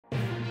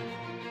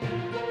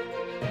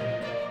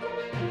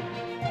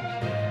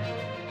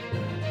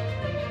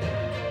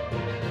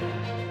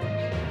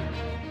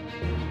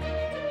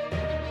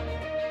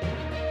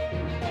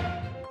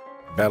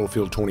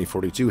Battlefield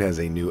 2042 has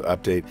a new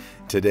update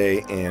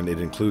today, and it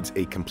includes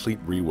a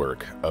complete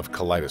rework of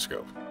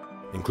Kaleidescope,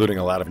 including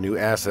a lot of new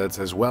assets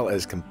as well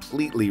as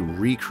completely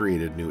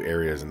recreated new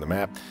areas in the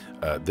map.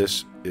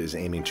 This is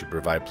aiming to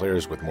provide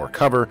players with more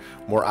cover,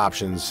 more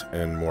options,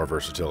 and more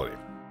versatility.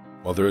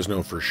 While there is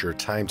no for sure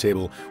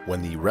timetable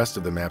when the rest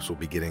of the maps will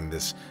be getting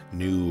this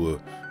new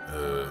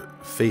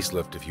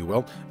facelift, if you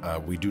will,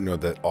 we do know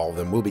that all of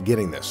them will be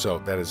getting this. So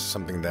that is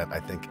something that I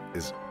think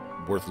is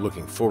worth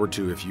looking forward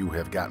to if you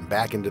have gotten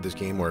back into this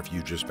game or if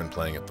you've just been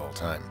playing it the whole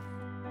time.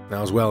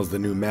 Now, as well as the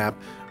new map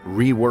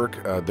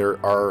rework,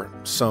 there are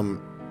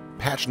some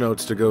patch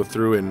notes to go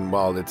through, and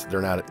while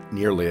they're not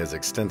nearly as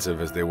extensive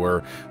as they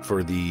were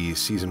for the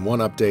Season 1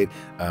 update,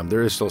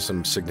 there is still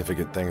some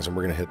significant things, and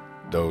we're going to hit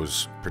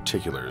those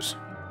particulars.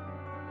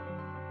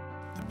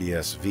 The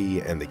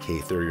BSV and the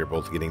K30 are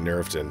both getting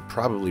nerfed, and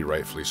probably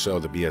rightfully so.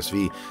 The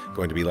BSV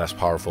going to be less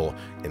powerful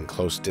in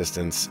close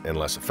distance and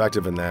less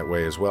effective in that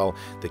way as well.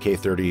 The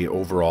K30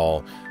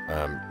 overall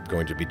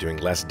going to be doing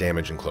less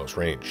damage in close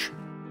range.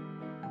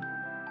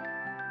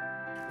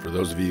 For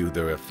those of you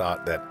that have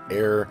thought that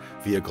air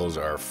vehicles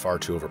are far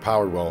too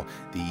overpowered, well,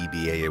 the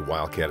EBA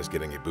Wildcat is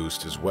getting a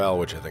boost as well,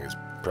 which I think is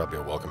probably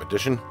a welcome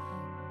addition.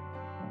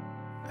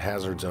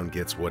 Hazard Zone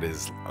gets what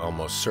is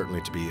almost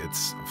certainly to be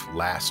its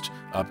last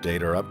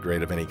update or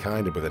upgrade of any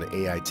kind, with an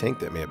AI tank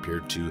that may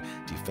appear to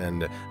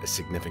defend a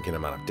significant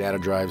amount of data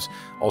drives.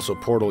 Also,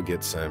 Portal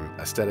gets some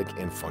aesthetic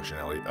and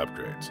functionality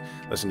upgrades.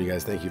 Listen, you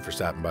guys, thank you for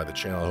stopping by the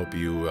channel. I hope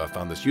you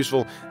found this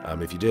useful.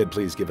 If you did,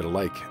 please give it a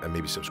like and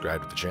maybe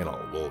subscribe to the channel.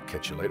 We'll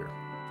catch you later.